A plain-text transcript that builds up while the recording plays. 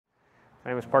My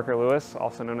name is Parker Lewis,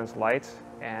 also known as Lyte,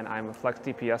 and I'm a flex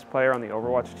DPS player on the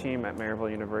Overwatch team at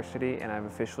Maryville University, and I've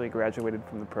officially graduated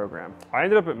from the program. I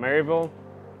ended up at Maryville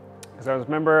because I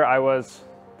was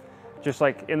just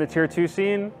like in the tier 2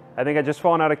 scene. I think I'd just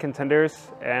fallen out of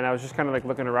contenders, and I was just kind of like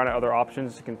looking around at other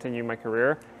options to continue my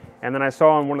career. And then I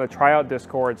saw on one of the tryout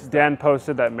discords, Dan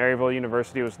posted that Maryville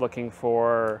University was looking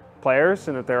for players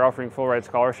and that they're offering full ride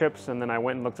scholarships. And then I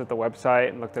went and looked at the website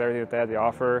and looked at everything that they had to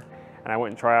offer, and I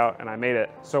went and tried out and I made it.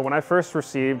 So when I first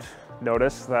received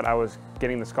notice that I was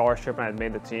getting the scholarship and I had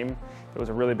made the team, it was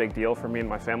a really big deal for me and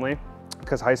my family,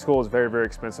 because high school was very, very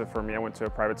expensive for me. I went to a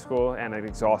private school and it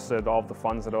exhausted all of the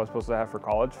funds that I was supposed to have for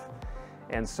college.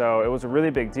 And so it was a really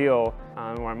big deal.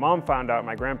 When my mom found out,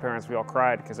 my grandparents, we all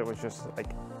cried because it was just like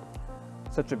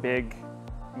such a big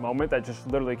moment that just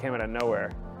literally came out of nowhere.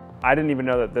 I didn't even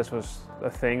know that this was a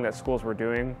thing that schools were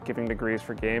doing, giving degrees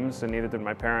for games, and neither did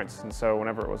my parents. And so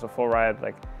whenever it was a full ride,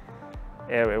 like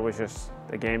it was just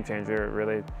a game changer,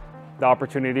 really. The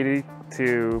opportunity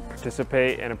to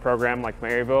participate in a program like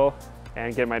Maryville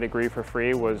and get my degree for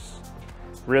free was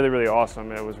really, really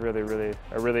awesome. It was really, really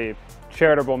a really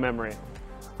charitable memory.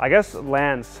 I guess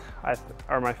LANs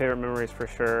are my favorite memories for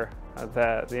sure.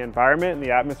 The environment and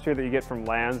the atmosphere that you get from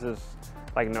LANs is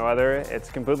like no other. It's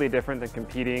completely different than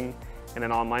competing in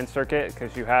an online circuit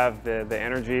because you have the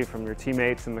energy from your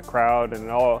teammates and the crowd, and it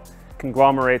all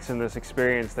conglomerates in this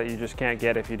experience that you just can't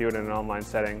get if you do it in an online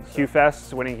setting.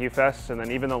 HuFests, winning HuFests, and then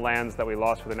even the LANs that we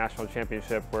lost for the national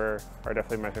championship are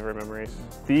definitely my favorite memories.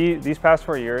 These past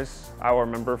 4 years, I will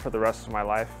remember for the rest of my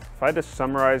life. If I had to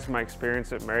summarize my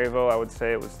experience at Maryville, I would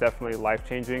say it was definitely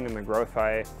life-changing, and the growth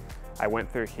I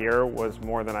went through here was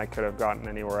more than I could have gotten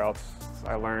anywhere else.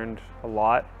 I learned a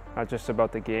lot, not just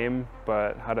about the game,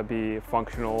 but how to be a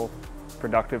functional,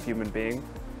 productive human being.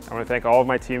 I want to thank all of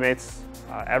my teammates,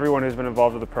 everyone who's been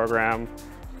involved with the program,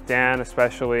 Dan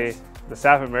especially. The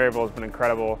staff at Maryville has been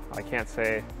incredible. I can't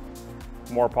say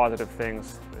more positive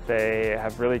things. They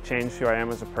have really changed who I am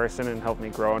as a person and helped me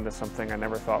grow into something I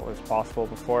never thought was possible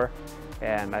before.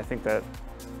 And I think that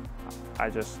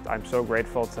I'm so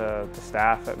grateful to the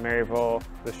staff at Maryville.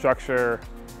 The structure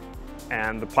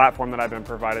and the platform that I've been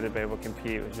provided to be able to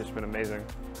compete has just been amazing.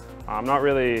 I'm not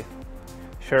really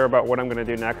sure about what I'm going to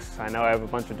do next. I know I have a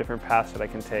bunch of different paths that I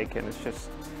can take, and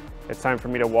it's time for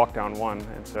me to walk down one,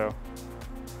 and so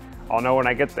I'll know when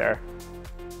I get there.